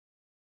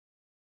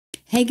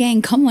Hey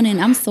gang, come on in.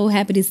 I'm so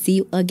happy to see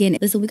you again.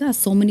 Listen, we got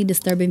so many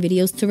disturbing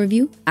videos to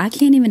review. I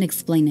can't even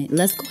explain it.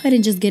 Let's go ahead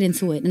and just get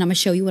into it, and I'm gonna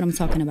show you what I'm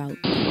talking about.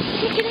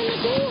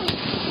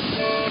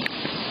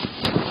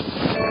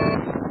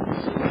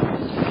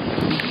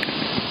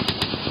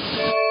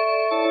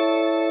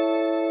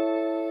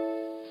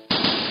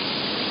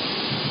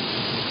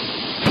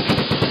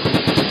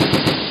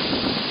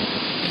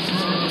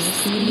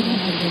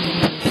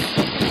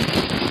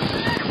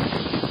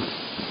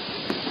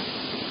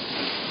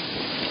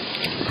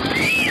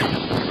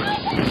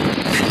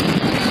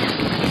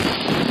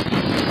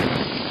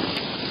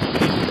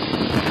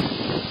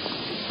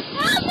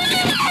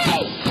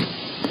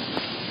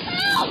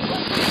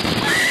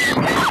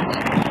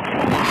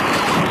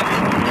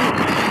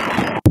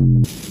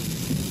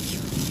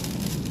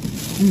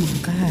 Oh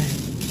my God.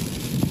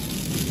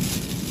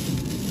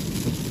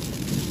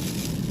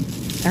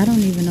 I don't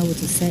even know what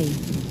to say.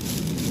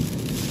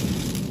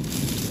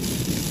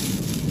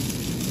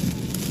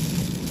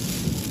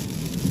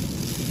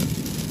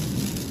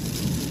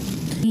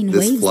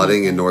 This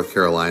flooding in North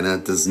Carolina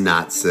does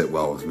not sit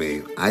well with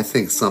me. I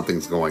think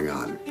something's going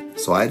on.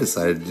 So I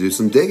decided to do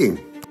some digging.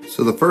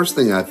 So the first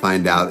thing I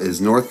find out is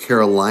North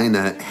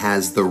Carolina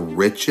has the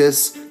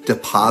richest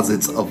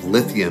deposits of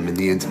lithium in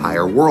the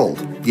entire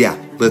world. Yeah,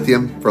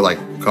 lithium for like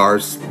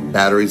cars,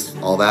 batteries,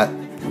 all that.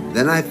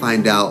 Then I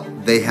find out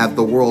they have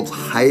the world's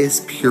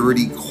highest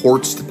purity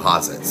quartz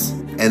deposits.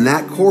 And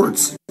that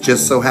quartz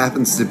just so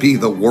happens to be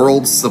the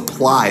world's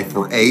supply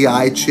for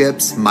AI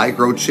chips,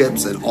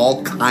 microchips, and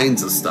all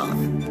kinds of stuff.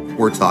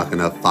 We're talking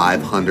a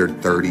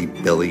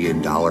 $530 billion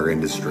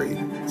industry.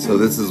 So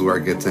this is where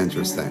it gets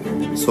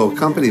interesting. So a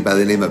company by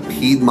the name of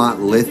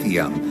Piedmont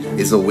Lithium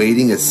is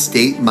awaiting a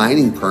state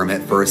mining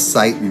permit for a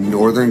site in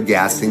northern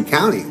Gaston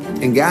County.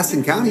 And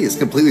Gaston County is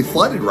completely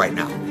flooded right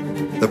now.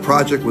 The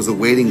project was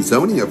awaiting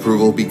zoning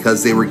approval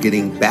because they were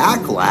getting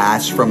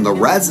backlash from the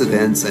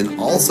residents and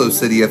also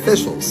city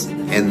officials.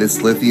 And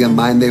this lithium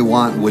mine they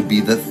want would be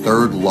the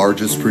third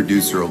largest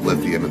producer of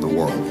lithium in the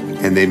world.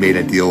 And they made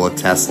a deal with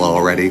Tesla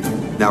already.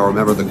 Now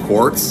remember the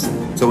quartz?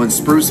 So in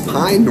Spruce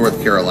Pine,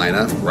 North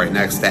Carolina, right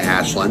next to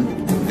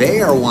Ashland,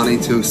 they are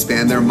wanting to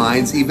expand their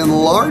mines even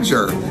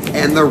larger.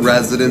 And the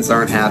residents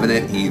aren't having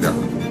it either.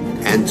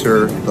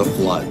 Enter the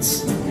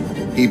floods.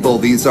 People,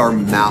 these are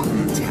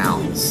mountain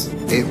towns.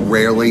 It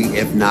rarely,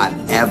 if not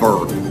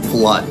ever,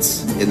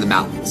 floods in the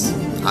mountains.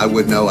 I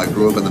would know, I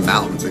grew up in the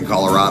mountains in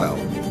Colorado,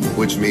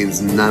 which means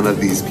none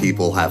of these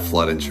people have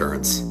flood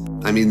insurance.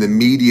 I mean, the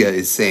media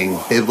is saying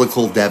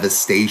biblical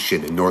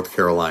devastation in North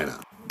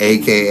Carolina,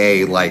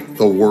 AKA like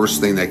the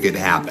worst thing that could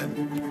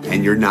happen,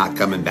 and you're not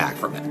coming back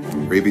from it.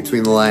 Read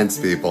between the lines,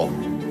 people.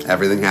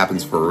 Everything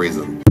happens for a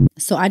reason.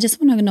 So I just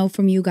want to know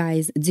from you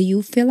guys, do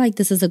you feel like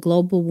this is a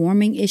global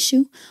warming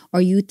issue, or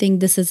you think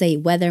this is a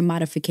weather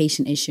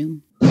modification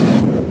issue?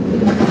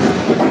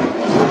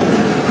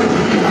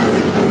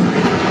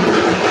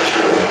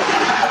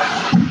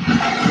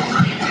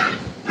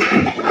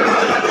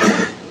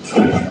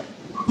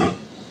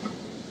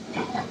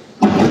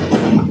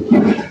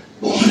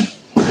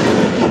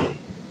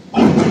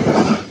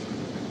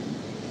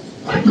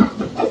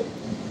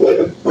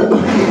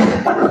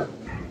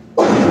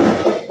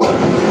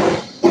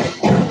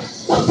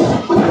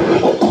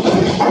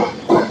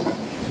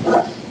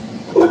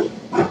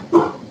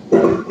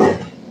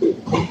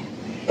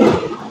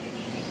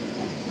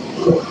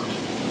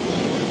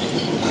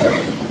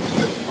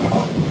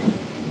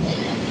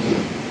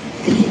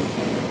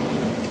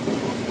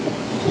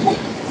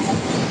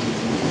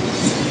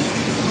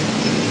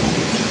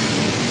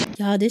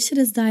 Y'all, this shit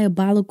is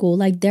diabolical.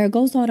 Like, there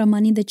goes all the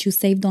money that you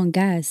saved on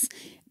gas,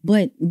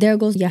 but there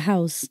goes your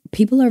house.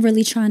 People are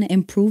really trying to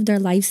improve their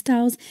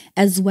lifestyles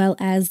as well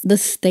as the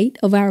state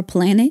of our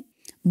planet,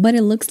 but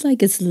it looks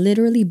like it's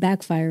literally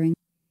backfiring.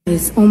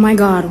 Oh my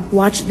God,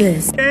 watch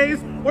this.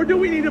 Or do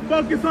we need to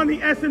focus on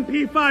the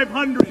S&P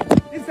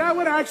 500? Is that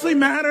what actually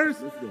matters?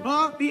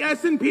 Huh? The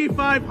S&P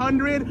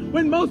 500?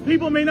 When most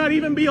people may not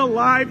even be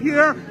alive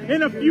here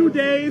in a few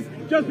days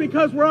just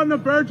because we're on the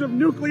verge of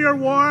nuclear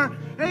war?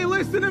 Hey,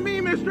 listen to me,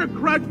 Mr.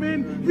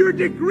 Crutchman. Your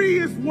degree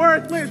is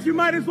worthless. You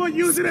might as well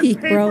use it as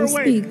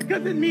paperweight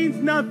because it means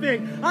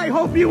nothing. I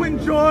hope you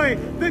enjoy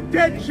the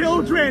dead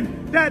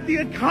children that the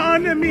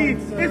economy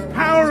is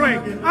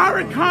powering. Our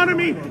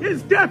economy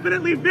is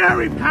definitely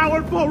very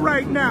powerful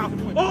right now.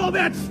 All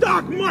that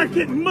stock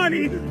market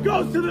money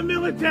goes to the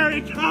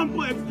military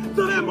complex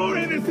so that more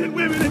innocent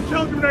women and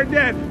children are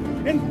dead.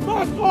 And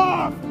fuck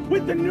off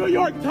with the New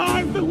York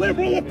Times, the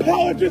liberal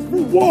apologists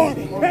for war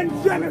and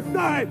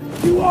genocide.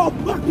 You all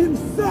fucking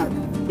suck.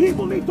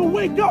 People need to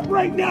wake up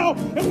right now,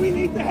 and we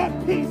need to have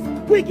peace.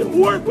 We can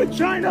work with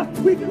China.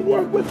 We can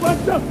work with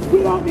Russia.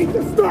 We don't need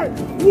to start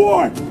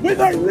war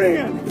with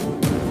Iran.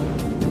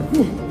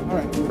 All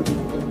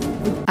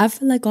right. I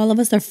feel like all of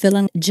us are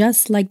feeling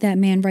just like that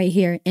man right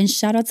here. And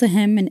shout out to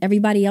him and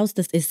everybody else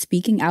that is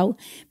speaking out,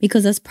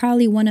 because that's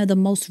probably one of the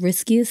most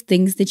riskiest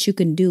things that you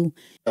can do.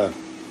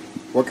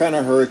 What kind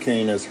of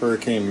hurricane is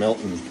Hurricane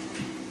Milton?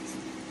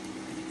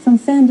 From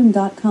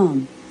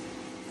fandom.com.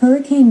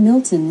 Hurricane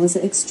Milton was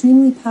an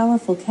extremely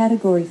powerful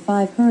Category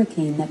 5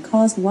 hurricane that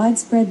caused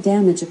widespread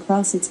damage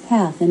across its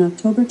path in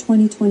October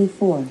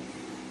 2024.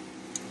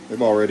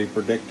 They've already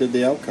predicted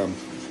the outcome.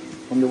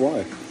 Wonder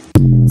why.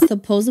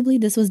 Supposedly,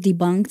 this was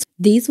debunked.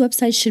 These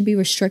websites should be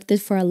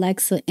restricted for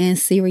Alexa and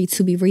Siri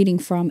to be reading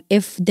from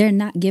if they're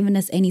not giving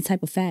us any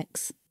type of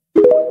facts.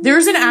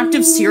 There's an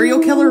active serial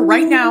killer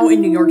right now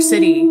in New York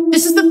City.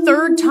 This is the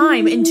third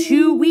time in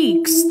 2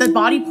 weeks that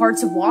body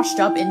parts have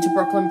washed up into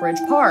Brooklyn Bridge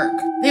Park.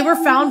 They were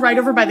found right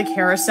over by the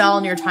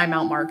Carousel near Time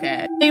Out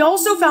Market. They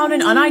also found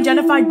an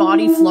unidentified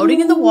body floating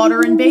in the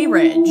water in Bay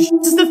Ridge.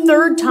 This is the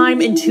third time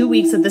in 2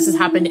 weeks that this has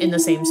happened in the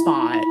same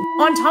spot.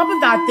 On top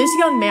of that, this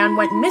young man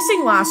went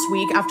missing last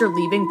week after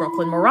leaving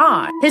Brooklyn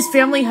Mirage. His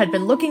family had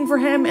been looking for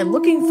him,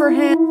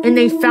 and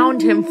they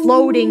found him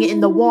floating in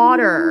the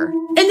water.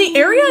 And the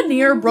area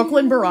near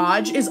Brooklyn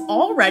Barrage is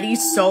already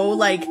so,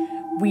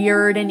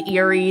 weird and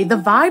eerie. The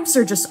vibes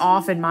are just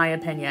off, in my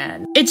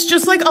opinion. It's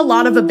just like a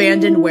lot of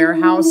abandoned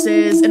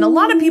warehouses, and a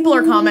lot of people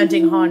are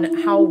commenting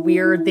on how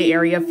weird the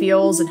area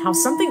feels and how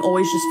something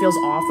always just feels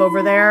off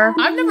over there.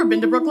 I've never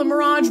been to Brooklyn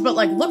Mirage, but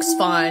looks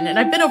fun, and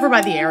I've been over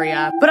by the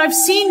area. But I've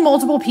seen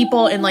multiple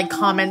people in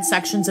comment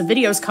sections of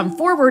videos come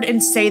forward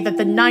and say that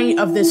the night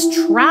of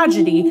this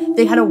tragedy,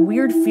 they had a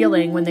weird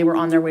feeling when they were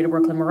on their way to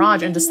Brooklyn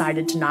Mirage and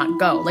decided to not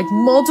go.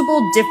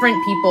 Multiple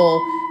different people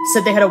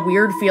said they had a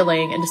weird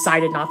feeling and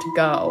decided not to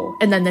go.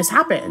 And then this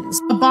happens.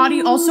 A body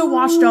also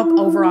washed up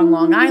over on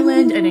Long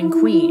Island and in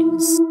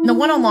Queens. And the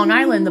one on Long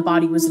Island, the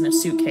body was in a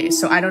suitcase,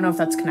 so I don't know if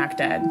that's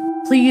connected.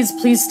 Please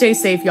stay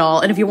safe,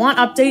 y'all. And if you want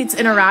updates,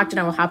 interact, and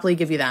I will happily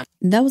give you them.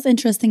 That was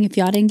interesting. If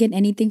y'all didn't get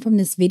anything from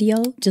this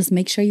video, just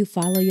make sure you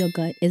follow your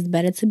gut. It's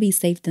better to be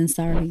safe than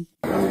sorry.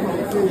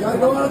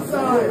 Go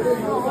outside.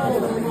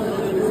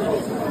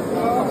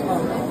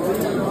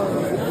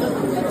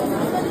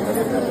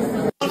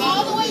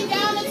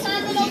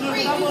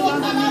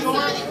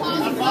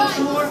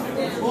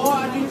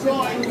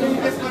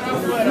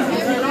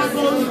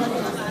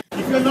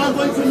 If you're not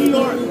going to New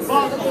York,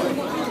 Baltimore,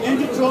 in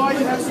Detroit,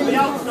 you have to be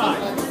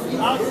outside.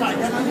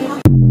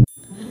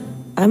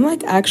 I'm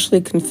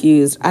actually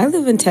confused. I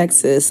live in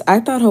Texas. I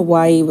thought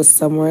Hawaii was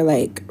somewhere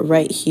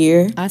right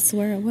here. I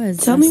swear it was.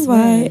 Tell me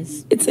why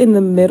it's in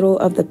the middle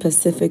of the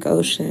Pacific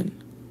Ocean.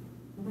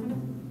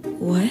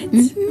 What?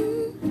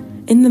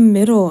 Mm-hmm. In the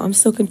middle. I'm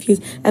so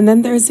confused. And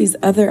then there's these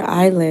other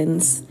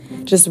islands.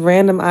 Just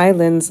random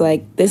islands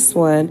like this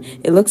one.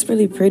 It looks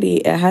really pretty.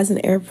 It has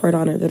an airport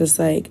on it that is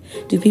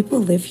do people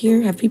live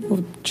here? Have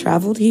people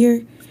traveled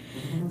here?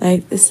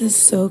 This is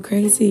so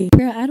crazy.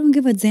 Girl, I don't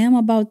give a damn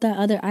about that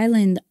other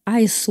island.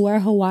 I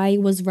swear Hawaii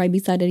was right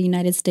beside the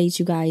United States,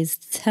 you guys.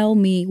 Tell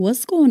me,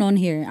 what's going on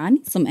here? I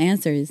need some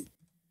answers.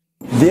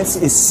 This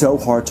is so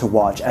hard to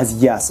watch,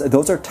 as yes,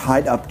 those are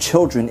tied up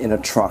children in a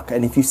truck,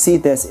 and if you see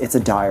this, it's a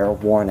dire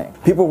warning.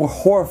 People were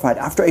horrified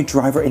after a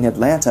driver in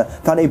Atlanta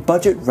found a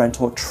budget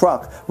rental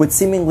truck with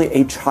seemingly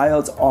a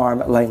child's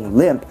arm laying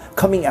limp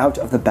coming out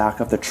of the back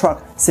of the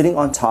truck, sitting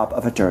on top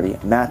of a dirty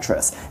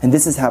mattress. And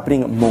this is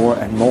happening more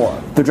and more.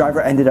 The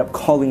driver ended up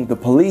calling the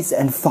police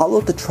and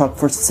followed the truck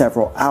for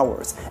several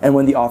hours, and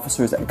when the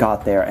officers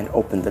got there and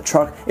opened the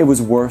truck, it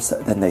was worse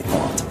than they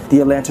thought.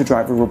 The Atlanta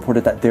driver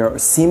reported that there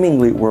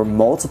seemingly were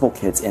multiple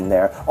kids in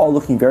there, all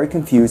looking very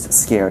confused,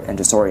 scared, and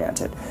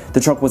disoriented. The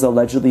truck was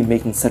allegedly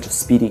making such a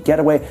speedy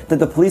getaway that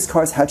the police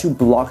cars had to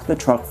block the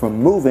truck from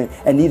moving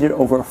and needed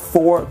over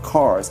 4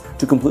 cars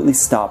to completely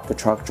stop the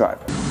truck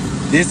driver.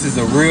 This is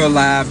a real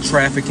live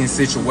trafficking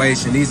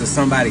situation. These are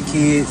somebody's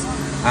kids.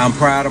 I'm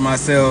proud of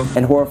myself.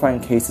 And horrifying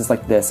cases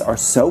like this are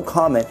so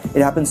common,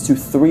 it happens to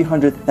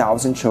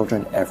 300,000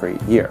 children every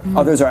year.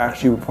 Others are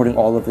actually reporting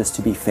all of this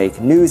to be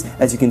fake news,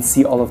 as you can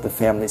see all of the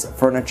family's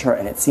furniture,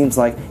 and it seems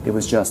like it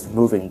was just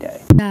moving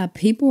day. Yeah,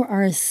 people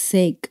are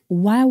sick.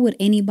 Why would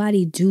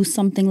anybody do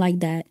something like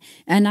that?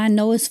 And I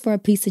know it's for a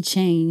piece of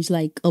change,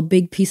 a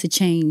big piece of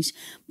change,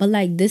 but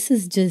this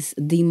is just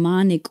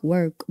demonic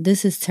work.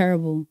 This is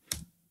terrible.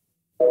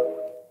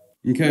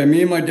 Okay,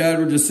 me and my dad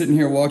were just sitting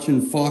here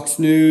watching Fox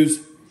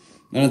News.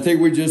 And I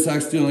think we just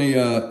accidentally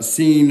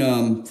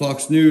seen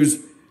Fox News.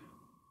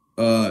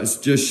 It's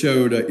just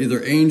showed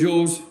either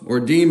angels or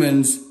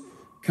demons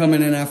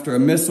coming in after a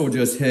missile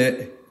just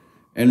hit.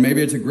 And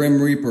maybe it's a Grim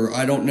Reaper.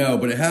 I don't know.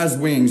 But it has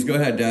wings. Go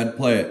ahead, Dad.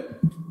 Play it.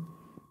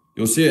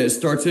 You'll see it. It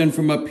starts in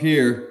from up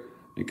here.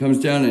 It comes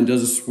down and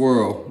does a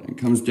swirl. It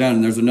comes down.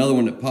 And there's another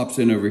one that pops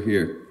in over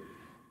here.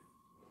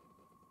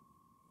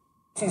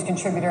 News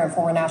contributor and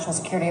former national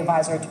security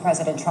advisor to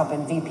President Trump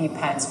and VP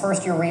Pence.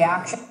 First, your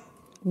reaction.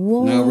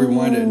 Whoa. Now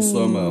rewind it in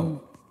slow-mo.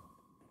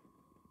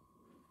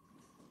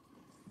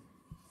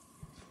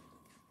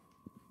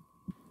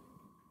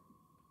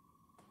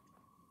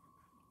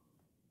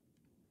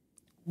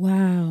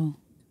 Wow.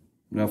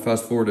 Now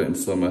fast forward it in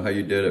slow-mo, how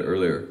you did it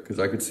earlier, because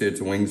I could see its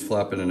wings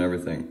flapping and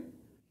everything.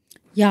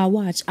 Y'all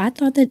watch. I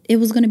thought that it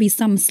was going to be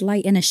something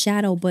slight in a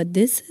shadow, but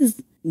this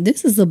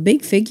is a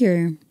big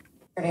figure.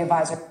 Security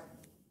advisor.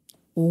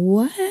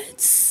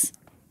 What?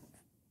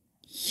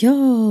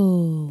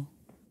 Yo.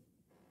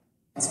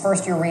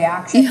 First, your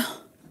reaction.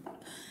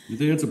 You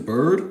think it's a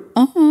bird?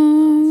 No.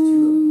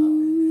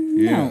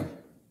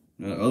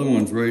 The other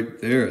one's right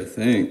there, I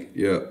think.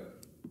 Yeah.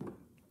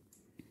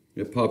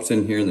 It pops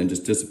in here and then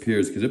just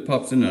disappears because it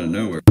pops in out of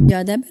nowhere.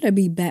 Yeah, that better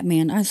be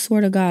Batman. I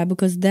swear to God,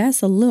 because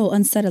that's a little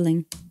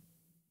unsettling.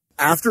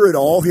 After it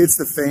all hits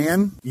the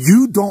fan,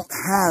 you don't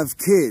have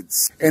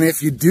kids. And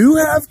if you do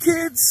have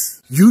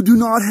kids, you do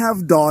not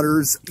have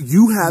daughters,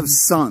 you have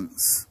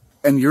sons.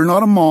 And you're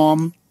not a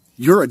mom,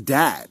 you're a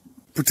dad.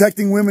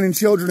 Protecting women and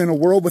children in a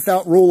world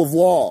without rule of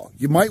law.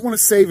 You might want to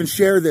save and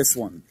share this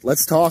one.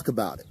 Let's talk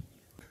about it.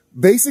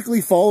 Basically,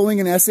 following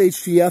an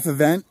SHTF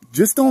event,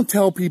 just don't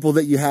tell people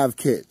that you have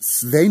kids.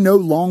 They no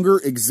longer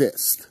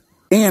exist.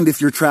 And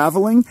if you're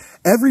traveling,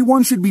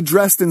 everyone should be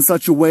dressed in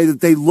such a way that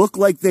they look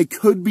like they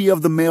could be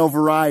of the male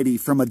variety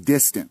from a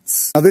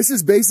distance. Now, this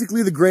is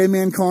basically the gray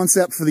man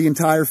concept for the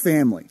entire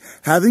family.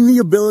 Having the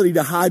ability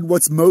to hide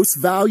what's most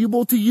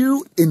valuable to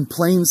you in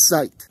plain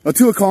sight. Now,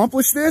 to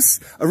accomplish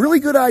this, a really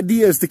good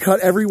idea is to cut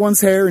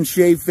everyone's hair and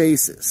shave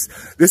faces.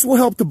 This will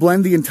help to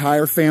blend the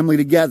entire family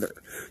together.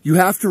 You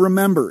have to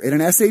remember, in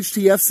an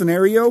SHTF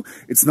scenario,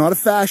 it's not a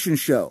fashion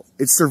show.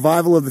 It's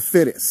survival of the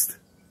fittest.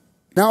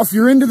 Now, if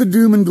you're into the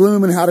doom and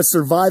gloom and how to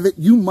survive it,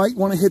 you might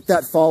want to hit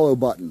that follow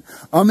button.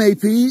 I'm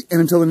AP, and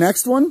until the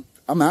next one,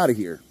 I'm out of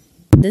here.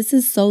 This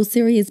is so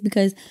serious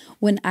because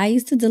when I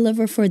used to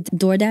deliver for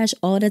DoorDash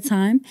all the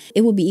time,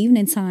 it would be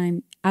evening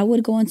time. I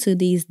would go into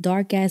these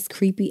dark-ass,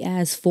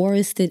 creepy-ass,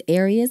 forested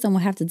areas and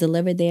would have to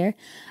deliver there.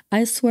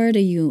 I swear to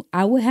you,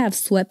 I would have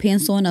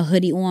sweatpants on, a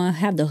hoodie on,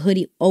 have the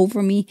hoodie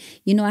over me.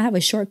 You know, I have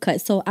a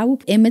shortcut, so I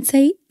would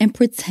imitate and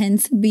pretend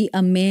to be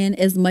a man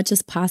as much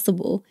as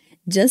possible,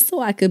 just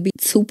so I could be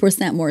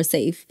 2% more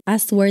safe. I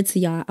swear to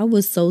y'all, I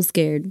was so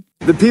scared.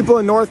 The people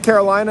in North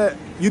Carolina,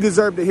 you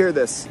deserve to hear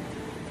this.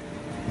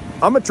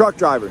 I'm a truck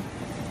driver,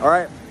 all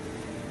right?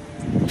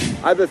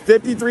 I have a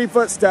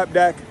 53-foot step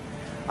deck.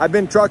 I've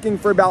been trucking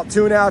for about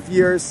 2.5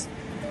 years.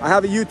 I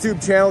have a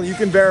YouTube channel. You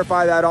can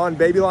verify that on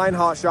Babyline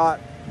Hotshot.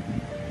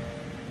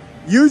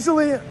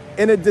 Usually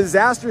in a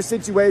disaster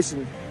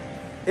situation,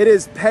 it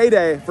is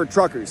payday for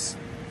truckers.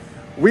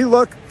 We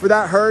look for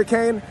that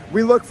hurricane.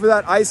 We look for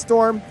that ice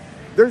storm.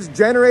 There's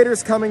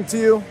generators coming to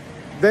you.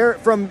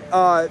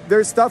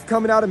 There's stuff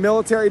coming out of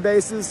military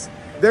bases.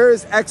 There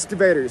is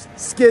excavators,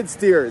 skid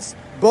steers,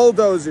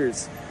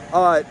 bulldozers,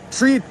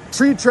 tree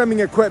trimming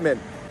equipment,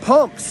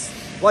 pumps,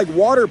 like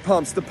water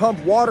pumps to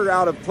pump water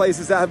out of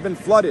places that have been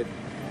flooded.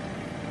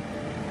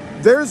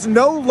 There's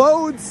no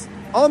loads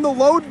on the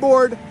load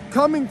board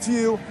coming to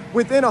you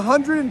within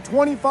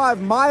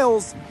 125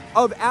 miles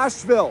of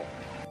Asheville.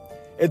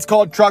 It's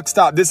called Truck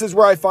Stop. This is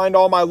where I find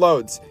all my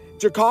loads.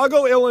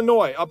 Chicago,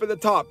 Illinois, up at the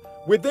top.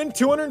 Within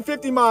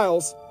 250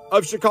 miles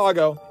of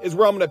Chicago is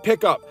where I'm gonna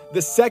pick up.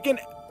 The second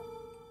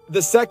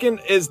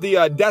is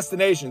the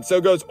destination. So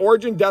it goes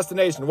origin,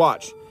 destination,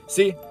 watch.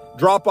 See,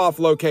 drop-off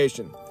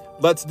location.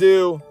 Let's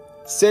do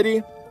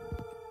city,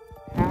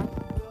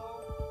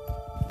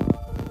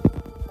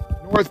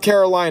 North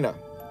Carolina.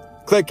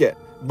 Click it,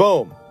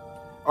 boom.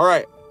 All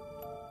right.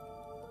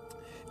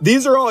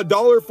 These are all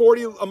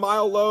 $1.40 a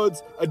mile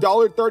loads,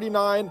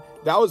 $1.39.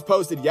 That was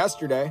posted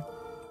yesterday.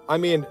 I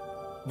mean,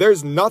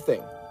 there's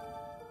nothing.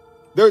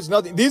 There's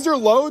nothing. These are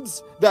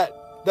loads that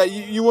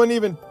you wouldn't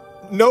even,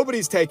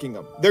 nobody's taking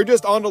them. They're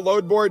just on the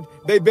load board.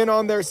 They've been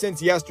on there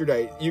since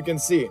yesterday. You can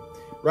see,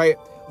 right?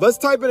 Let's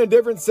type in a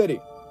different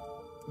city.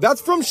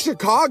 That's from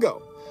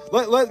Chicago.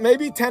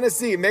 Maybe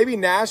Tennessee, maybe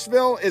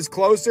Nashville is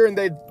closer and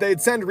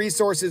they'd send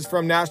resources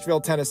from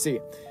Nashville, Tennessee.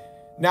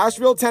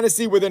 Nashville,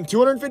 Tennessee, within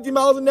 250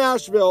 miles of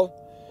Nashville,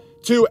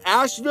 to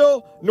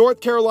Asheville,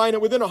 North Carolina,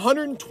 within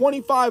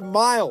 125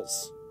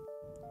 miles.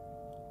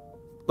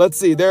 Let's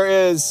see,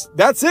 that's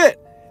it.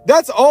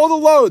 That's all the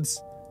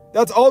loads.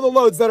 That's all the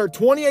loads that are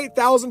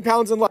 28,000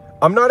 pounds and less.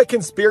 I'm not a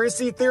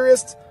conspiracy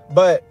theorist,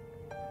 but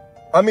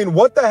I mean,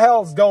 what the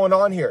hell's going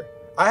on here?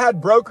 I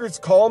had brokers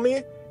call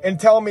me and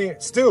tell me,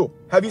 Stu,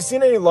 have you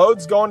seen any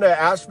loads going to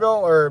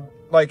Asheville or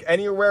like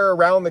anywhere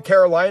around the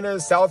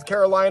Carolinas, South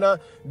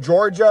Carolina,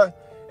 Georgia?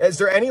 Is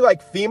there any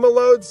like FEMA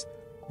loads?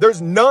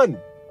 There's none.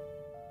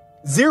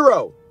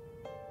 Zero.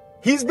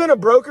 He's been a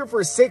broker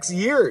for 6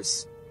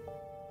 years.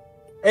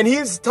 And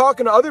he's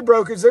talking to other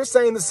brokers. They're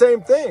saying the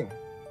same thing.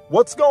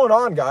 What's going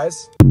on,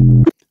 guys?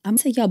 I'm gonna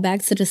take y'all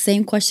back to the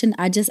same question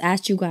I just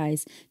asked you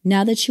guys.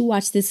 Now that you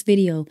watch this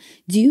video,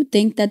 do you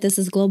think that this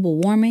is global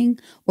warming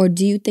or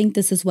do you think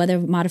this is weather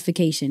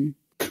modification?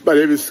 My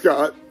name is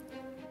Scott.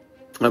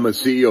 I'm a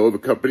CEO of a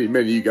company.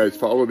 Many of you guys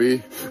follow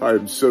me.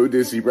 I'm so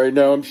dizzy right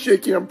now. I'm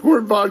shaking. I'm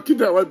pouring vodka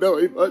down my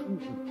belly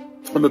button.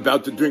 I'm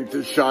about to drink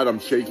this shot. I'm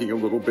shaking a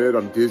little bit.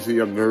 I'm dizzy.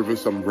 I'm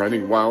nervous. I'm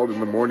running wild in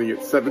the morning at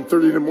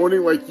 7:30 in the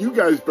morning like you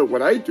guys. But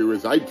what I do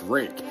is I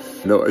drink.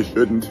 No, I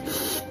shouldn't.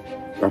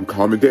 I'm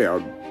calming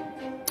down.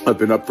 I've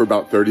been up for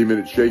about 30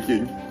 minutes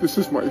shaking. This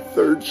is my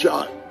 3rd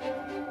shot.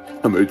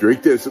 I'm going to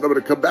drink this and I'm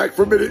going to come back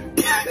for a minute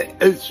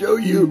and show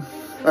you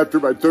after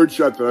my 3rd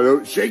shot that I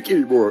don't shake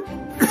anymore.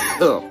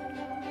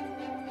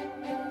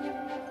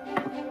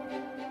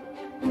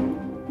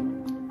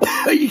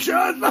 You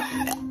sure?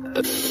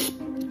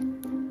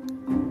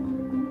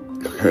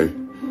 Okay.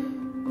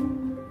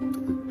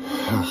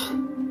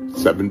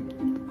 7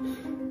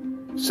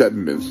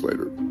 minutes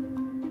later.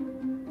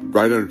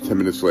 Right under 10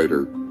 minutes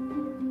later.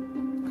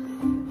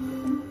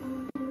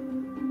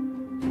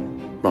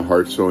 My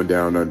heart's slowing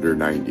down under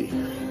 90.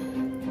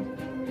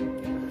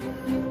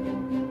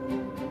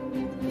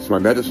 It's my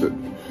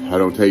medicine. I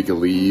don't take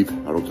Aleve.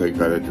 I don't take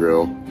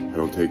Benadryl. I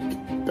don't take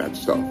that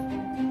stuff.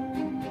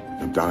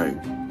 I'm dying.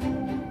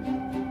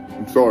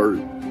 I'm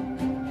sorry.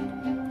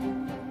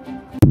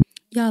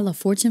 Y'all, a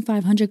Fortune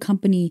 500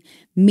 company,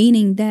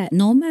 meaning that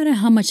no matter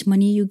how much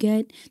money you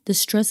get, the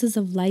stresses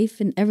of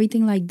life and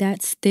everything like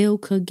that still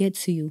could get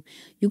to you.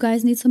 You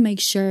guys need to make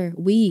sure,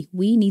 we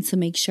need to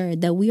make sure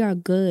that we are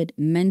good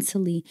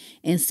mentally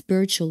and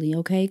spiritually,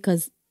 okay?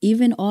 Because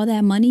even all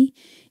that money,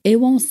 it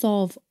won't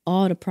solve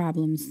all the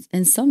problems.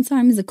 And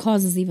sometimes it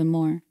causes even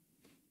more.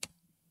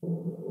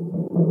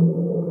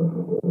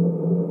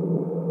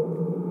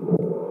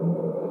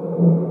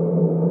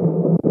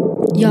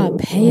 Y'all,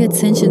 pay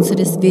attention to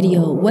this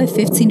video. What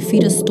 15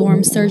 feet of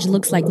storm surge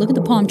looks like. Look at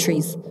the palm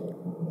trees.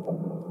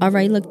 All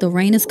right, look, the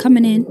rain is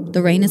coming in.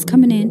 The rain is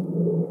coming in.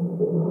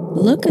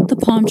 Look at the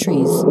palm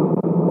trees.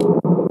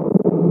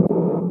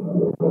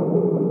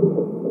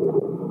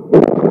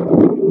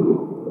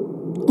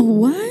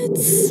 What?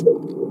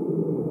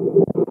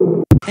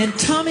 And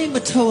Tommy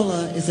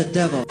Mottola is a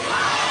devil.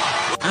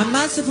 I'm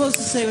not supposed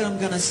to say what I'm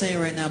going to say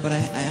right now, but I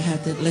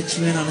have to let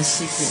you in on a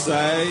secret.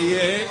 Say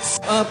it.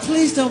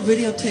 Please don't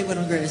videotape what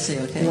I'm going to say,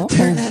 okay? Whoa.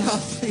 Turn that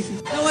off, please.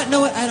 No,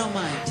 what? I don't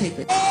mind. Tape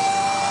it.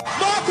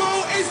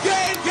 Marco is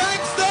getting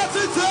gangster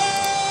today!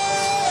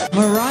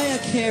 Mariah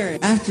Carey,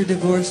 after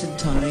divorcing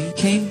Tony,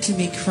 came to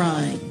me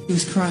crying. He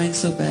was crying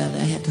so bad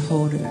I had to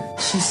hold her.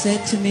 She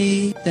said to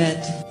me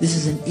that this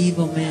is an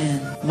evil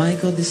man.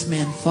 Michael, this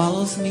man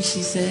follows me,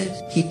 she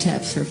said. He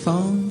taps her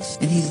phones,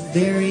 and he's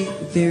very,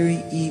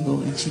 very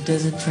evil, and she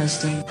doesn't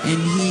trust him. And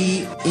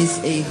he is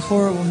a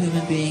horrible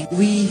human being.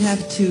 We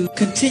have to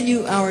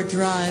continue our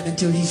drive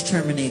until he's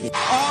terminated.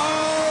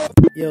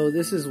 Yo,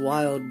 this is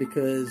wild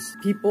because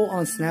people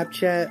on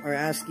Snapchat are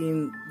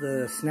asking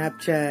the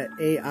Snapchat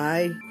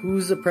AI,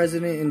 who's the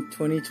president in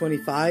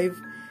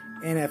 2025?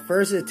 And at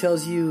first it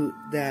tells you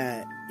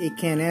that it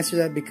can't answer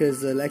that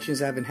because the elections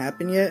haven't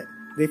happened yet.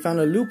 They found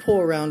a loophole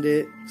around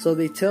it. So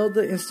they tell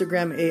the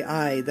Instagram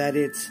AI that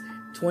it's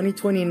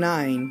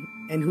 2029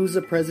 and who's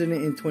the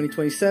president in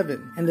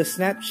 2027. And the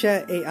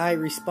Snapchat AI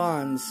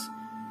responds,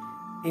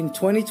 in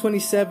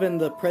 2027,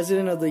 the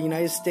president of the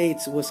United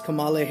States was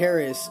Kamala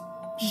Harris.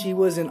 She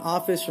was in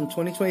office from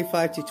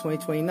 2025 to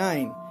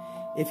 2029.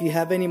 If you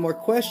have any more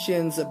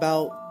questions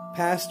about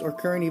past or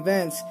current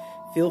events,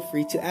 feel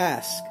free to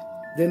ask.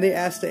 Then they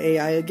asked the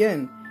AI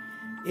again.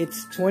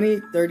 It's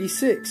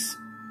 2036.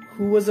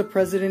 Who was the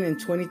president in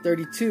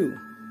 2032?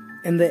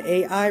 And the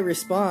AI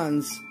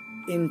responds,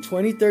 in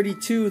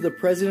 2032, the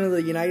president of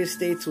the United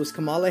States was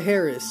Kamala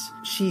Harris.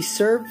 She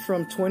served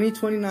from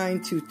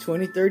 2029 to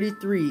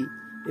 2033.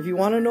 If you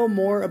want to know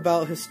more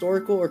about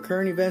historical or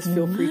current events,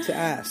 feel free to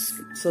ask.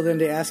 So then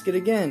they ask it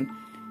again.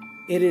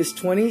 It is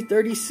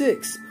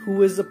 2036.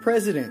 Who is the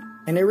president?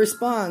 And it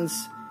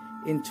responds,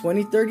 in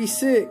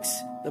 2036,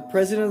 the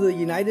president of the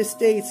United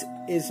States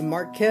is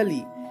Mark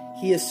Kelly.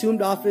 He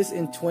assumed office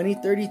in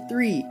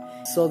 2033.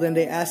 So then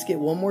they ask it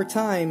one more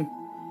time.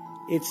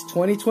 It's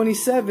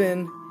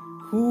 2027.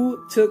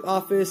 Who took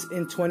office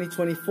in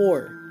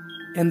 2024?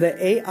 And the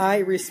AI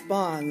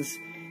responds,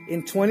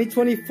 in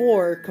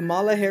 2024,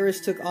 Kamala Harris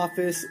took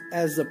office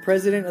as the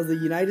president of the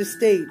United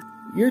States.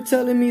 You're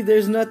telling me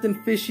there's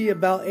nothing fishy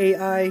about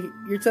AI?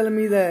 You're telling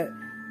me that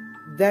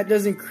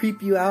doesn't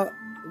creep you out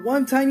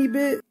one tiny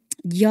bit?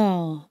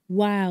 Y'all,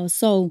 wow.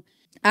 So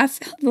I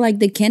feel like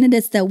the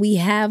candidates that we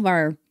have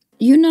are,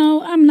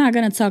 I'm not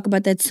going to talk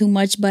about that too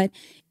much, but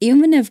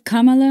even if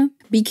Kamala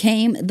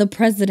became the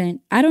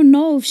president, I don't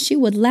know if she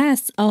would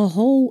last a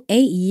whole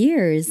 8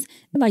 years.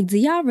 Like, do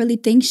y'all really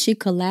think she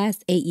could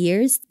last 8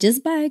 years?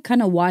 Just by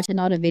kind of watching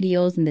all the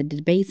videos and the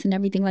debates and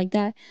everything like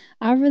that.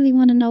 I really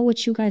want to know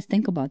what you guys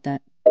think about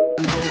that.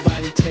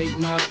 Nobody take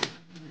my...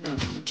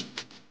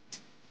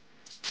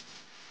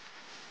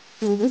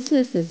 This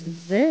list is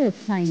very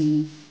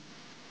tiny.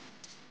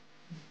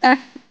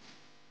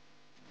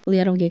 Hopefully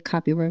I don't get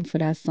copyright for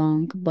that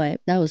song, but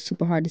that was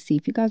super hard to see.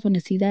 If you guys want to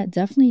see that,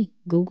 definitely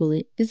Google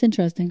it. It's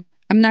interesting.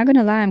 I'm not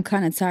gonna lie, I'm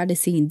kind of tired of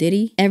seeing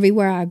Diddy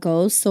everywhere I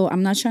go, so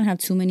I'm not trying to have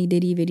too many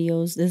Diddy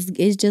videos.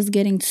 It's just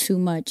getting too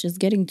much. It's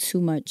getting too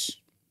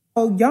much.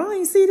 Oh, y'all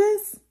ain't see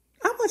this?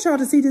 I want y'all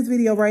to see this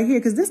video right here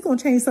because this gonna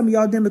change some of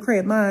y'all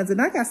Democrat minds,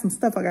 and I got some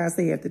stuff I gotta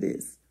say after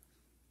this.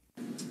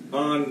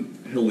 On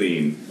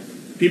Helene,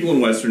 people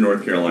in Western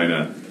North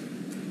Carolina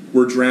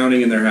were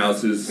drowning in their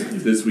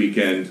houses this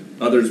weekend.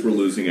 Others were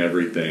losing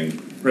everything.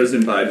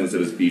 President Biden was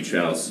at his beach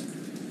house,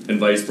 and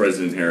Vice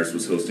President Harris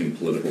was hosting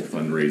political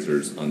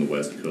fundraisers on the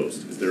West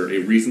Coast. Is there a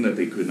reason that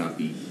they could not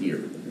be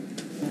here?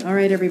 All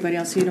right, everybody.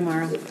 I'll see you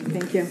tomorrow.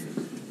 Thank you.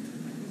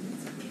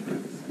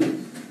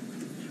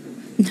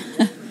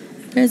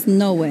 There's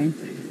no way.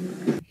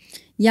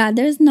 Yeah,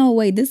 there's no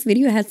way. This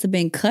video has to have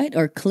been cut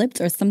or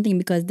clipped or something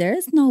because there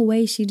is no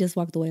way she just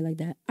walked away like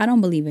that. I don't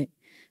believe it.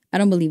 I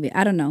don't believe it.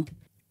 I don't know.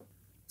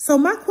 So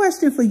my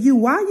question for you,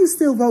 why are you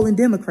still voting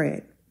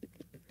Democrat?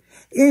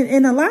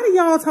 And a lot of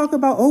y'all talk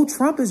about, oh,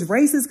 Trump is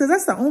racist because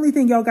that's the only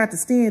thing y'all got to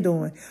stand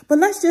on. But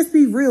let's just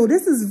be real.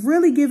 This is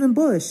really giving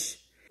Bush.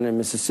 In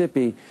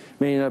Mississippi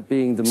may end up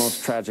being the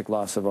most tragic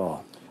loss of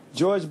all.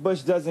 George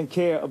Bush doesn't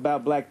care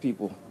about black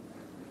people.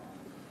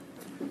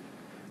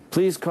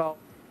 Please call.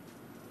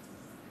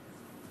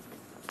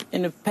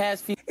 In the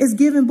past few... It's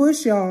giving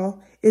Bush, y'all.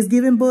 It's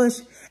giving Bush.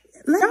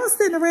 Y'all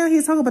sitting around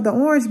here talking about the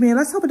orange man.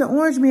 Let's talk about the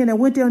orange man that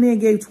went down there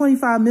and gave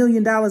 $25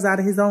 million out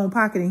of his own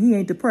pocket and he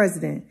ain't the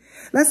president.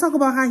 Let's talk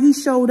about how he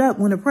showed up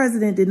when the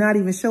president did not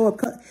even show up.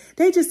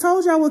 They just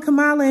told y'all what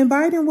Kamala and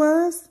Biden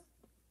was.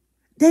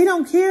 They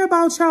don't care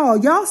about y'all.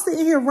 Y'all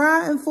sitting here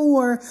riding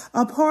for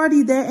a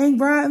party that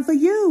ain't riding for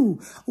you.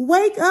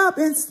 Wake up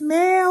and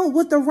smell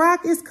what the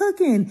rock is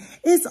cooking.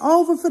 It's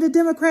over for the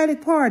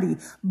Democratic Party.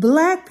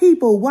 Black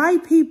people,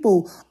 white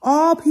people,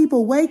 all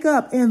people wake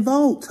up and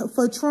vote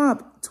for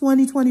Trump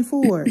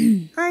 2024. I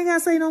ain't got to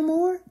say no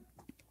more.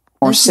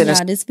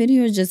 Yeah, this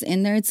video is just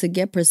in there to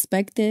get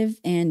perspective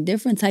and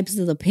different types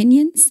of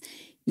opinions.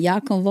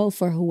 Y'all can vote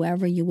for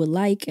whoever you would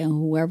like and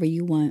whoever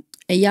you want.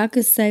 And y'all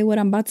could say what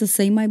I'm about to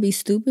say might be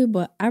stupid,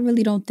 but I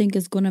really don't think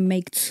it's going to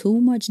make too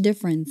much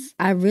difference.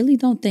 I really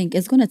don't think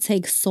it's going to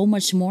take so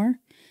much more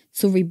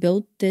to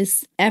rebuild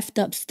this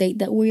effed up state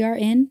that we are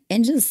in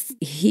and just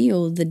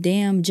heal the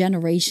damn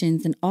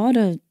generations and all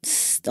the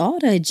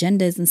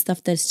agendas and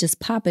stuff that's just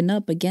popping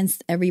up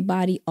against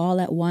everybody all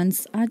at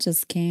once. I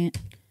just can't.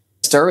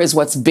 Is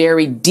what's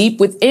buried deep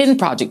within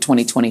Project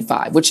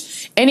 2025,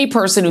 which any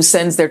person who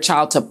sends their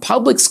child to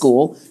public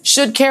school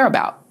should care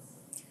about.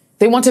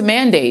 They want to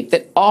mandate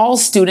that all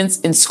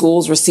students in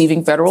schools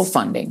receiving federal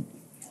funding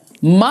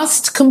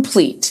must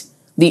complete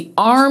the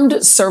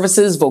Armed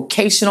Services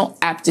Vocational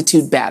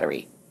Aptitude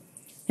Battery.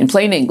 In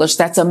plain English,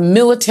 that's a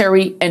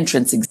military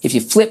entrance exam. If you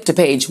flip to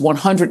page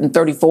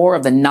 134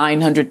 of the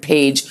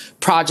 900-page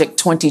Project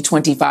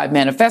 2025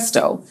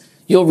 manifesto,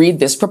 you'll read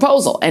this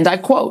proposal, and I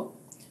quote,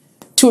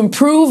 to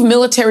improve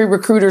military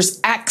recruiters'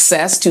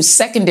 access to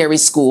secondary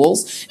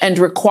schools and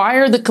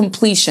require the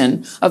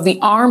completion of the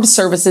Armed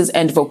Services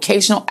and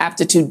Vocational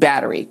Aptitude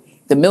Battery,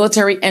 the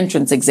military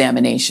entrance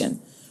examination,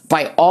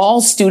 by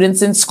all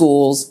students in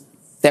schools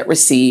that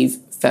receive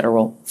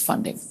federal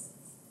funding.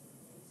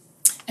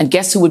 And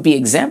guess who would be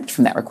exempt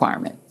from that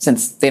requirement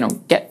since they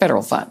don't get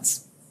federal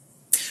funds?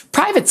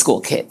 Private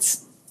school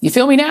kids. You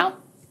feel me now?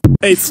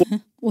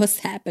 What's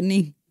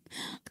happening?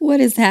 What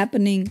is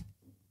happening?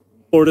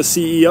 Florida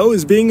CEO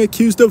is being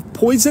accused of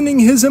poisoning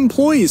his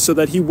employees so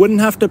that he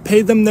wouldn't have to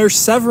pay them their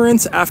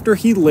severance after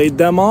he laid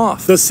them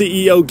off. The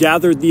CEO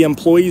gathered the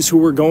employees who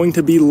were going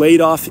to be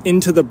laid off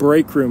into the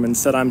break room and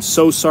said, I'm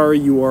so sorry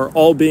you are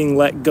all being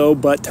let go,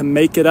 but to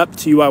make it up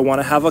to you, I want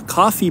to have a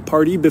coffee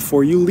party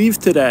before you leave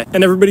today.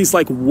 And everybody's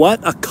like, what,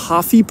 a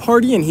coffee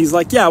party? And he's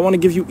like, yeah, I want to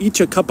give you each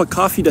a cup of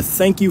coffee to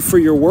thank you for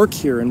your work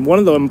here. And one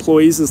of the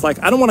employees is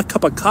like, I don't want a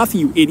cup of coffee,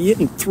 you idiot,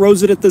 and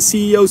throws it at the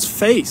CEO's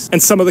face.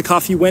 And some of the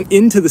coffee went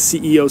into the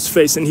CEO's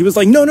face and he was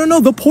like, no,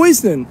 the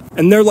poison.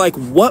 And they're like,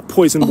 what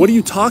poison? What are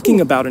you talking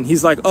about? And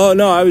he's like, oh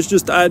no,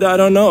 I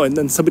don't know. And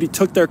then somebody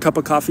took their cup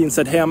of coffee and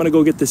said, hey, I'm gonna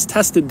go get this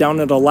tested down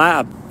at a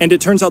lab. And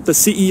it turns out the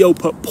CEO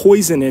put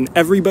poison in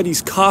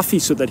everybody's coffee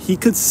so that he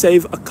could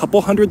save a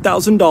couple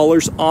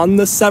 $100,000 on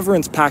the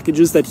severance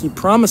packages that he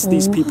promised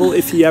these people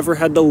if he ever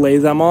had to lay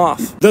them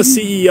off. The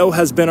CEO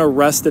has been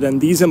arrested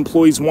and these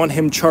employees want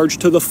him charged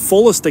to the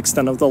fullest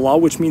extent of the law,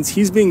 which means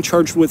he's being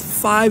charged with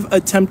 5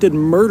 attempted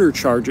murder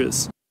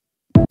charges.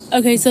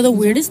 Okay, so the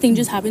weirdest thing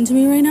just happened to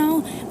me right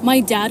now. My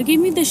dad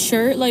gave me this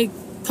shirt like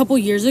a couple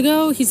years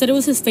ago. He said it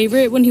was his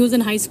favorite when he was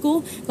in high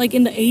school, like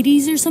in the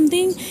 80s or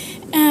something.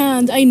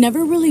 And I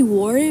never really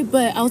wore it,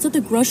 but I was at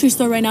the grocery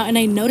store right now and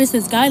I noticed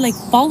this guy like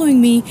following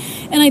me.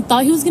 And I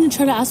thought he was going to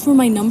try to ask for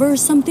my number or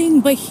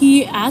something, but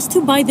he asked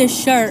to buy this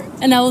shirt.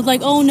 And I was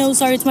like, oh no,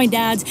 sorry, it's my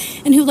dad's.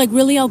 And he was like,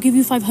 really? I'll give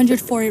you $500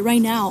 for it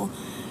right now.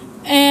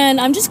 And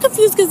I'm just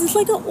confused because it's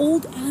like an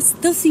old ass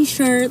dusty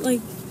shirt,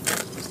 like...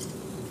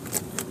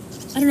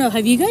 I don't know.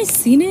 Have you guys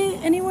seen it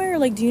anywhere?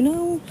 Like, do you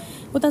know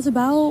what that's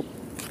about?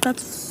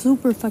 That's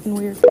super fucking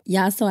weird.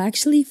 Yeah, so I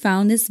actually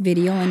found this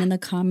video and in the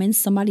comments,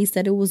 somebody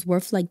said it was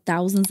worth like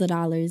thousands of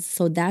dollars.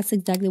 So that's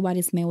exactly why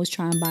this man was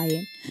trying to buy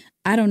it.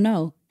 I don't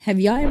know. Have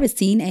y'all ever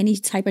seen any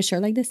type of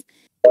shirt like this?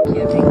 Can't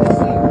take this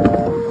thing.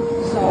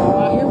 So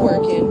I'm out here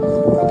working,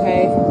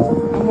 okay?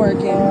 I'm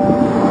working.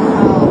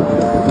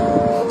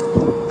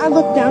 I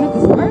look down at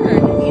this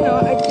bird, you know,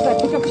 I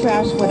pick up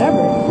trash, whatever.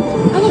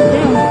 I look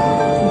down.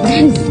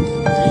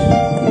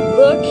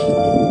 Look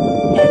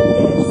at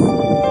this.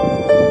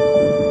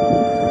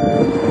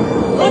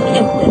 Look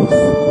at this.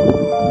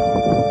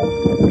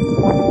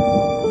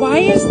 Why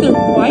is the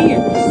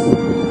wires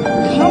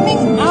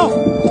coming out?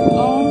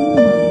 Oh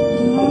my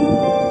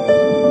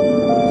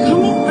god.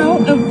 Coming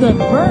out of the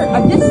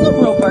bird. This is a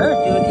real bird,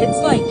 dude. It's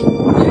like,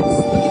 look at the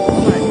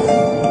line.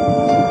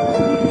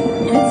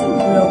 It's a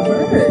real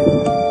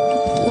bird.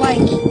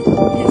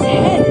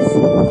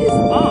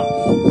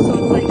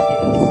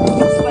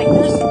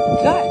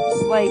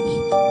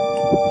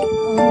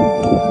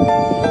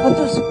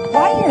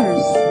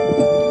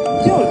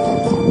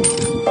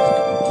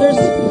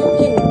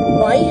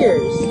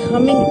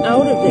 coming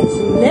out of its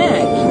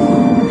neck.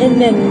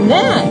 And then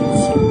that,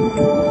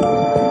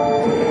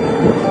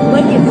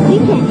 like it's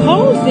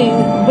decomposing,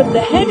 but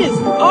the head is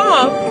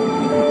off.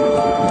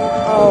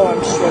 Oh, I'm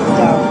tripped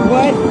out.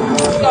 What?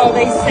 Oh,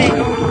 they say, oh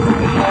my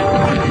God,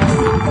 look at this.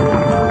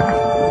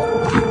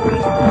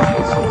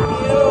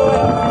 Ew, I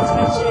don't want to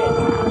touch it.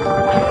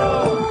 Ew,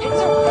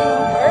 it's a real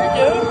bird,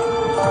 dude.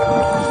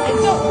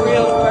 It's a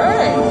real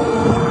bird.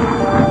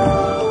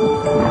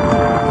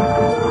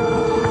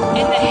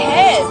 And the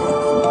head.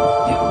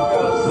 Ew,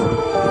 gross.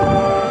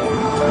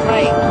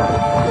 Like,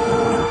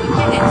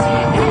 look at its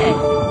head.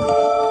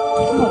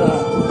 Hold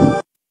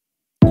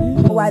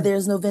on. Why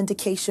there's no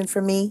vindication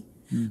for me?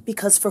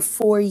 Because for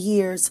 4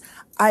 years,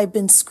 I've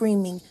been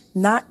screaming,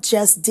 not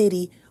just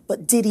Diddy,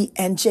 but Diddy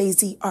and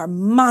Jay-Z are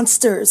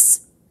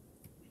monsters.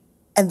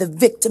 And the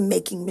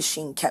victim-making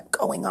machine kept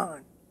going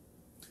on.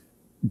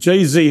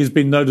 Jay-Z has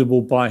been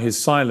notable by his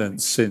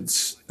silence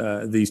since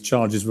these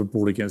charges were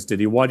brought against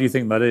Diddy. Why do you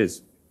think that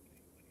is?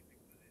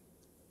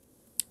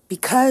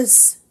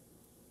 Because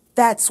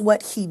that's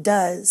what he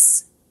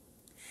does.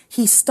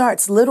 He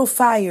starts little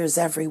fires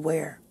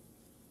everywhere.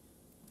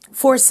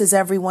 Forces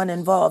everyone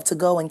involved to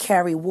go and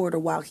carry water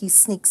while he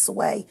sneaks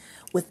away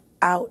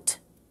without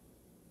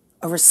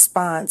a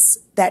response.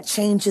 That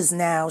changes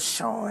now,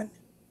 Sean.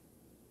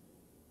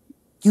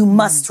 You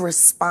must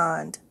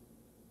respond.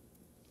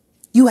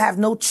 You have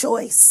no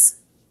choice.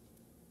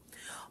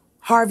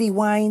 Harvey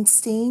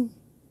Weinstein,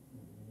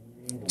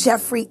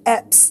 Jeffrey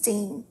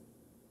Epstein,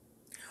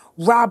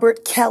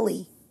 Robert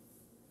Kelly,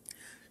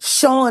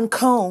 Sean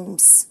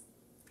Combs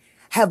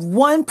have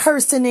one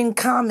person in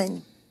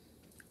common,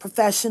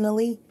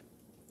 professionally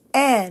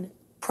and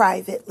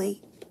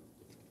privately.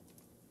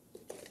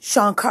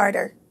 Sean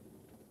Carter.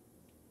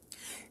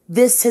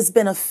 This has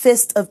been a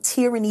fist of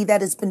tyranny that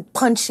has been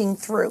punching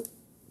through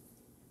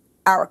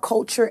our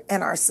culture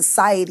and our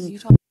society.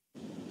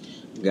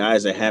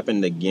 Guys, it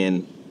happened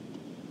again.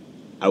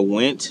 I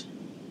went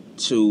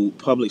to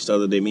Publix the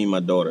other day, me and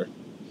my daughter,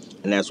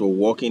 and as we're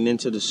walking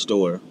into the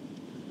store,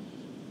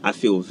 I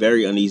feel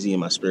very uneasy in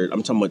my spirit.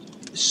 I'm talking about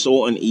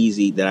so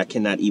uneasy that I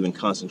cannot even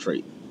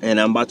concentrate. And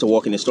I'm about to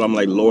walk in the store. I'm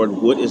like, Lord,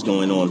 what is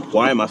going on?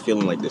 Why am I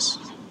feeling like this?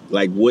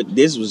 Like, what?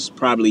 This was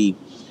probably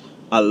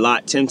a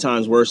lot, 10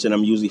 times worse than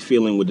I'm usually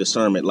feeling with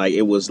discernment. Like,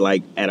 it was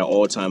like at an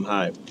all-time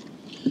high.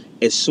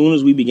 As soon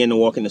as we began to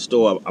walk in the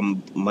store,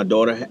 my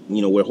daughter,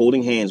 you know, we're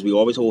holding hands. We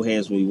always hold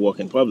hands when we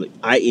walk in public.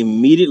 I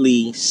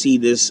immediately see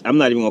this. I'm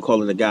not even going to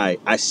call it a guy.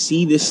 I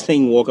see this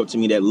thing walk up to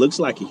me that looks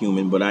like a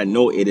human, but I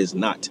know it is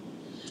not.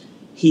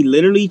 He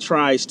literally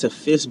tries to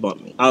fist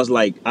bump me. I was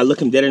like, I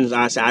look him dead in his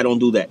eye. I said, I don't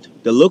do that.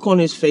 The look on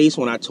his face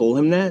when I told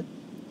him that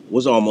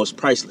was almost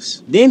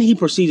priceless. Then he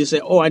proceeded to say,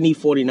 oh, I need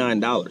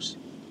 $49.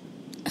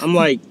 I'm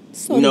like,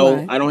 So no,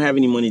 do I don't have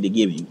any money to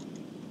give you.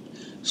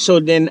 So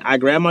then I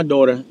grab my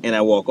daughter and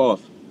I walk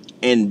off.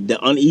 And the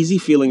uneasy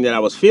feeling that I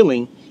was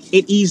feeling,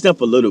 it eased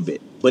up a little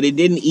bit. But it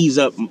didn't ease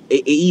up.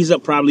 It eased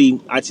up probably,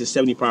 I'd say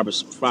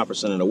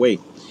 75% of the way.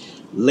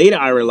 Later,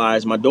 I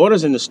realized my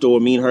daughter's in the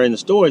store, me and her in the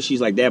store. She's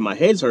like, Dad, my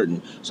head's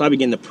hurting. So I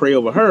began to pray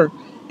over her.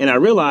 And I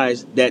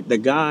realized that the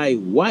guy's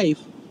wife,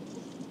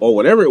 or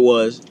whatever it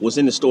was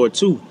in the store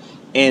too.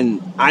 And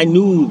I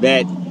knew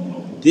that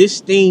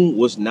this thing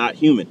was not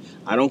human.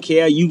 I don't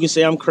care. You can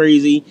say I'm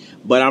crazy,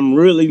 but I'm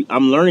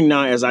learning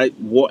now as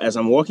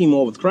I'm walking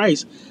more with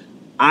Christ,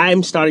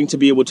 I'm starting to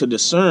be able to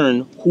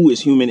discern who is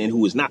human and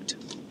who is not.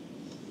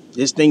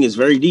 This thing is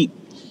very deep.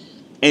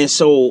 And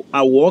so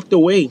I walked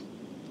away.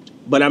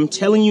 But I'm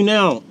telling you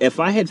now,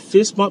 if I had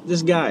fist bumped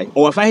this guy,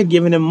 or if I had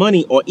given him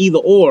money, or either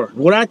or,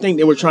 what I think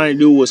they were trying to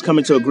do was come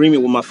into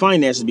agreement with my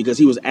finances because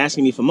he was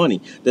asking me for money.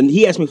 Then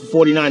he asked me for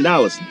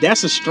 $49.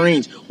 That's a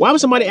strange. Why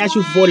would somebody ask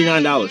you for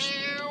 $49?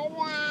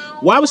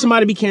 Why would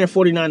somebody be carrying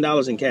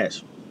 $49 in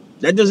cash?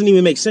 That doesn't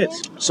even make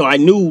sense. So I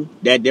knew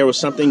that there was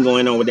something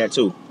going on with that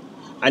too.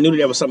 I knew that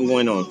there was something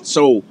going on.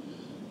 So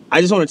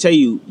I just want to tell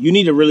you, you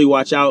need to really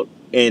watch out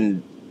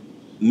and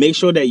make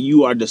sure that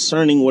you are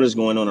discerning what is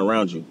going on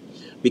around you.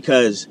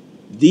 Because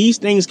these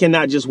things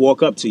cannot just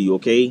walk up to you,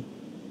 okay?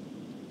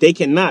 They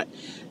cannot.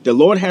 The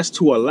Lord has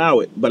to allow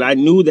it. But I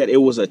knew that it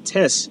was a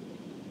test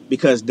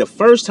because the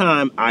first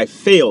time I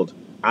failed,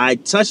 I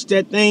touched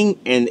that thing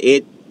and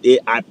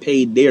I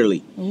paid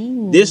dearly.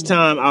 Ooh. This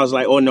time I was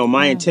like, oh no,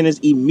 my antennas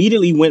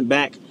immediately went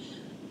back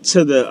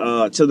to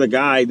the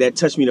guy that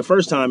touched me the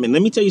first time. And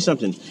let me tell you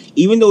something.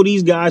 Even though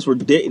these guys were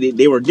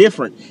they were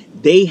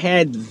different, they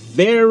had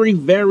very,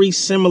 very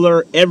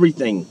similar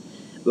everything.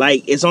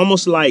 Like, it's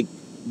almost like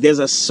there's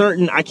a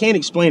certain, I can't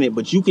explain it,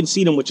 but you can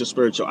see them with your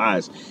spiritual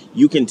eyes.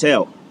 You can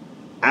tell.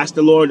 Ask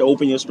the Lord to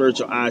open your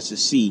spiritual eyes to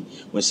see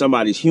when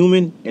somebody's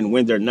human and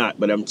when they're not.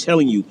 But I'm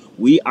telling you,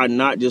 we are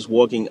not just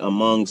walking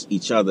amongst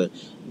each other.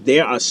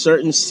 There are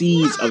certain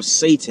seeds of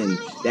Satan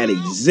that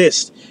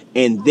exist,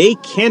 and they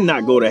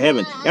cannot go to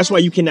heaven. That's why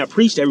you cannot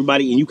preach to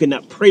everybody, and you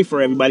cannot pray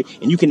for everybody,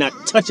 and you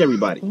cannot touch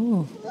everybody.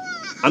 Ooh.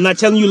 I'm not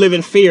telling you live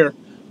in fear,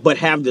 but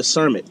have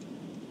discernment.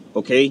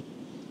 Okay?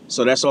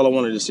 So that's all I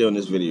wanted to say on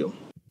this video.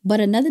 But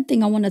another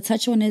thing I want to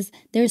touch on is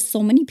there's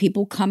so many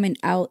people coming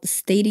out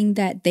stating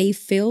that they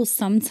feel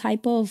some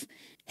type of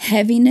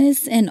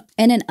heaviness and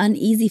an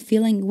uneasy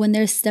feeling when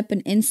they're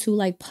stepping into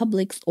like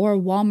Publix or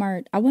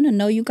Walmart. I want to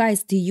know, you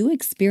guys, do you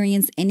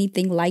experience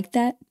anything like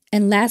that?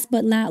 And last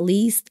but not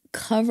least,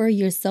 cover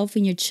yourself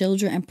and your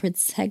children and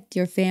protect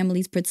your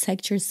families,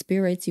 protect your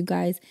spirits, you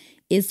guys.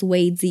 It's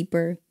way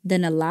deeper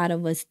than a lot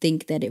of us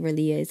think that it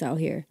really is out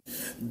here.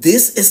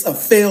 This is a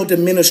failed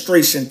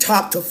administration,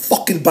 top to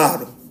fucking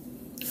bottom.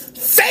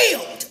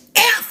 Failed.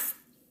 F.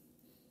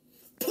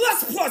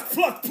 Plus, plus,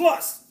 plus,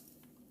 plus.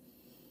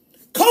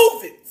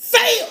 COVID.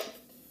 Failed.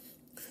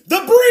 The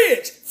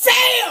bridge.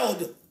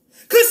 Failed.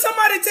 Could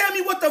somebody tell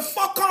me what the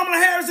fuck Kamala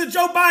Harris and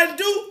Joe Biden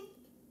do?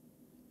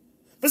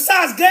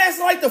 Besides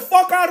gaslight the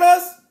fuck out of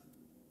us?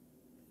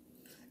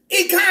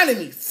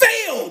 Economy.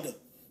 Failed.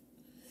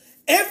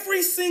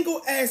 Every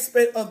single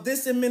aspect of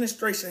this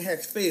administration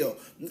has failed.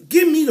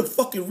 Give me the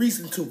fucking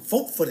reason to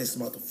vote for this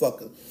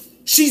motherfucker.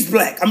 She's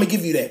black. I'm going to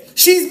give you that.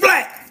 She's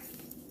black.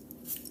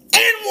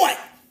 And what?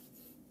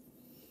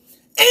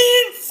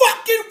 And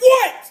fucking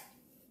what?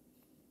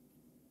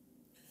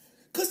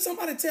 Could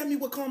somebody tell me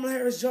what Kamala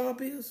Harris'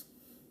 job is?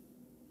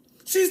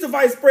 She's the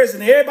vice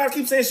president. Everybody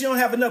keeps saying she don't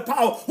have enough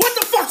power. What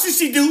the fuck should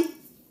she do?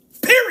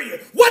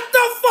 Period. What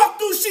the fuck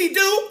do she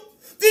do?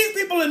 These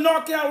people in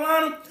North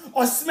Carolina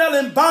are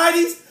smelling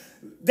bodies.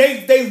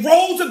 They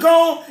rolls are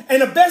gone,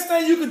 and the best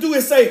thing you can do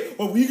is say,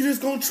 well, we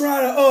just gonna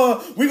try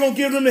to, we're gonna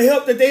give them the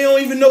help that they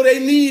don't even know they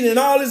need and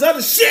all this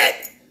other shit.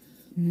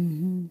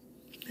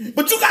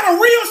 But you got a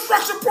real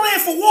structured plan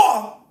for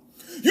war.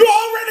 You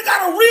already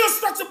got a real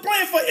structured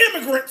plan for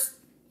immigrants.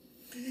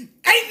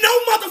 Ain't no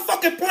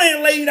motherfucking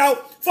plan laid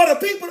out for the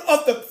people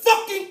of the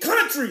fucking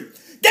country.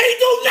 They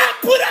do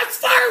not put us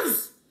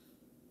first.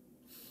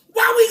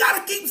 Why we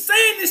gotta keep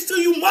saying this to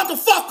you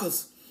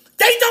motherfuckers?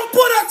 They don't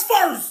put us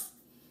first.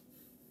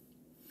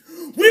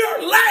 We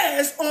are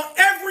last on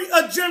every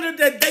agenda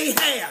that they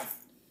have.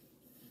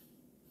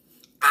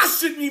 I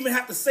shouldn't even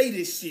have to say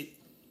this shit.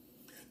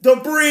 The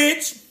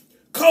bridge,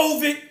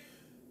 COVID,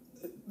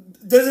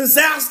 the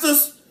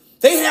disasters,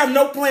 they have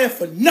no plan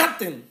for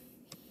nothing.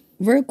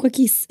 Real quick,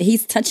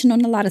 he's touching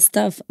on a lot of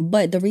stuff,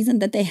 but the reason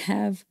that they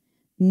have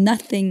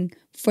nothing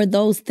for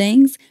those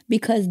things,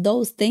 because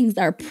those things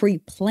are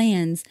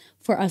pre-plans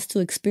for us to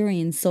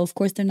experience. So of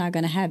course they're not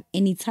going to have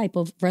any type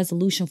of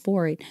resolution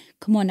for it.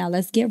 Come on now,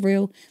 let's get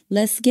real.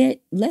 Let's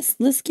get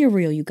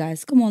real, you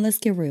guys. Come on, let's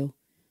get real.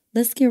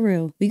 Let's get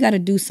real. We got to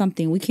do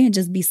something. We can't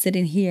just be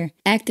sitting here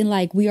acting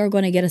like we are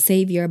going to get a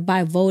savior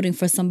by voting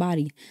for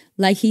somebody.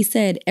 Like he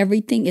said,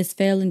 everything is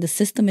failing. The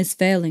system is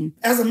failing.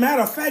 As a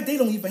matter of fact, they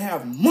don't even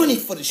have money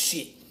for the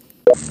shit.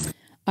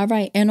 All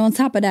right. And on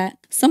top of that,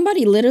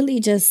 somebody literally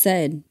just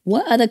said,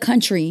 what other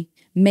country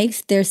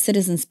makes their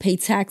citizens pay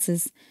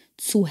taxes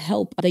to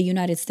help the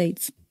United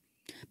States?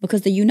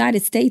 Because the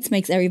United States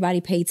makes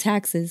everybody pay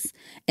taxes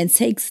and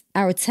takes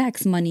our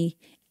tax money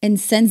and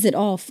sends it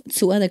off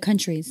to other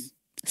countries.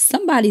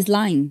 Somebody's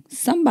lying.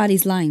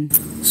 Somebody's lying.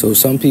 So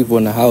some people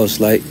in the house,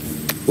 like,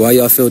 why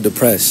y'all feel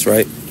depressed,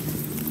 right?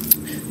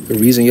 The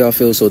reason y'all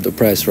feel so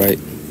depressed, right,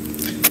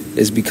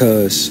 is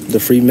because the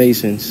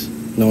Freemasons,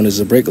 known as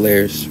the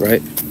bricklayers,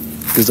 right,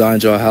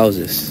 designed your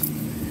houses.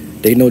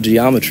 They know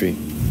geometry,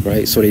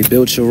 right? So they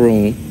built your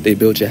room, they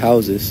built your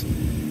houses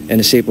in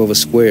the shape of a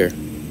square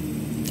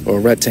or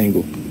a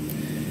rectangle.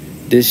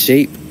 This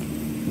shape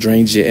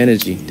drains your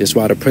energy. That's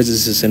why the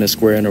presence is in a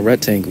square and a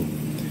rectangle.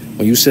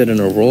 When you sit in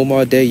a room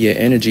all day, your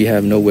energy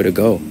have nowhere to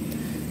go.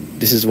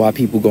 This is why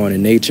people go into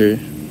nature,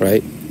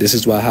 right? This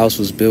is why a house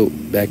was built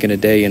back in the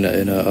day in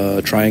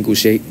a triangle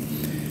shape,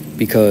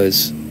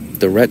 because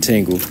the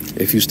rectangle,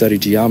 if you study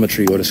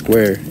geometry, or the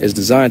square, is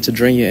designed to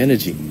drain your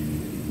energy,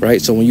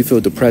 right? So when you feel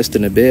depressed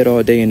in the bed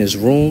all day in this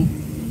room,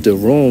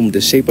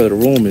 the shape of the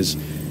room is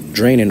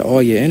draining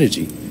all your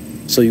energy.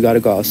 So you got to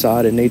go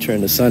outside in nature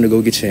and the sun to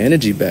go get your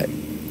energy back,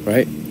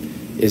 right?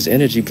 It's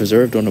energy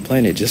preserved on the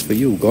planet just for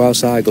you. Go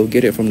outside, go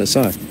get it from the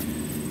sun.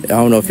 I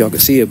don't know if y'all can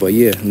see it, but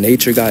yeah,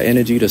 nature got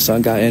energy, the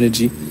sun got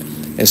energy,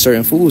 and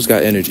certain foods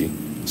got energy.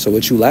 So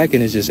what you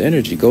lacking is just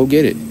energy. Go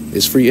get it.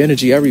 It's free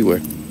energy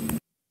everywhere.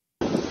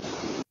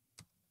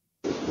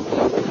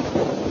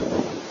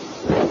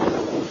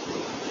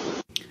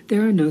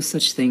 There are no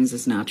such things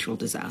as natural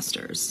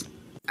disasters.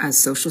 As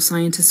social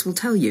scientists will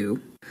tell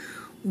you,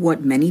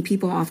 what many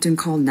people often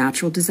call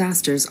natural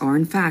disasters are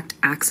in fact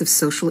acts of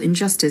social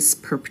injustice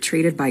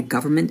perpetrated by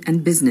government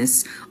and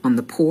business on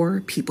the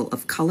poor, people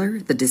of color,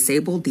 the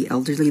disabled, the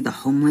elderly, the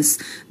homeless,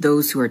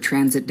 those who are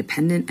transit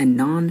dependent, and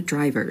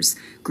non-drivers,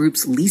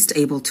 groups least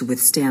able to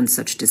withstand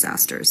such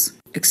disasters.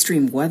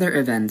 Extreme weather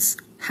events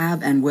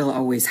have and will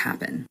always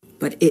happen.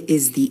 But it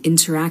is the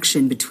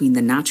interaction between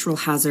the natural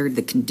hazard,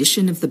 the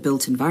condition of the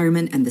built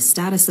environment, and the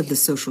status of the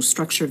social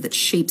structure that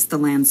shapes the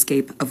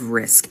landscape of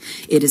risk.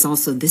 It is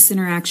also this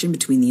interaction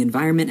between the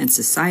environment and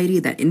society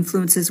that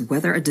influences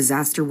whether a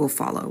disaster will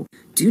follow.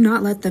 Do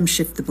not let them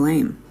shift the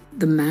blame.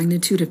 The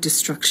magnitude of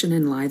destruction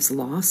and lives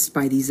lost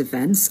by these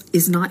events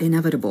is not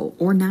inevitable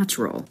or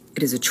natural.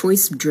 It is a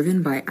choice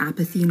driven by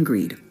apathy and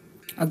greed.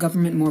 A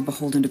government more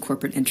beholden to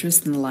corporate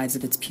interests than the lives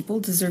of its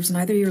people deserves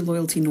neither your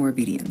loyalty nor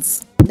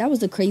obedience. That was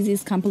the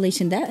craziest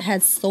compilation. That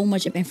had so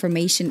much of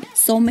information,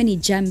 so many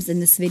gems in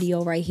this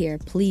video right here.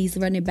 Please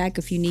run it back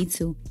if you need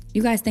to.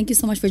 You guys, thank you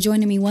so much for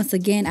joining me once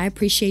again. I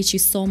appreciate you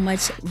so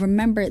much.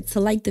 Remember to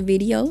like the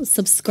video,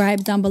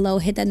 subscribe down below,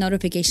 hit that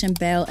notification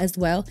bell as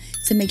well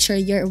to make sure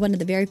you're one of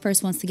the very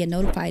first ones to get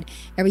notified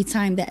every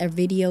time that a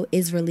video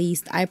is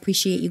released. I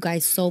appreciate you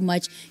guys so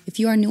much. If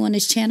you are new on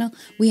this channel,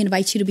 we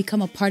invite you to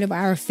become a part of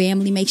our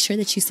family. Make sure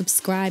that you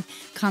subscribe,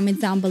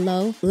 comment down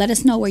below. Let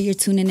us know where you're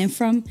tuning in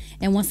from.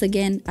 And once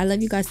again, I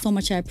love you guys so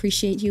much. I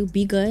appreciate you.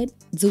 Be good,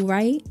 do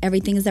right.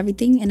 Everything is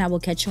everything. And I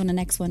will catch you on the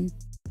next one.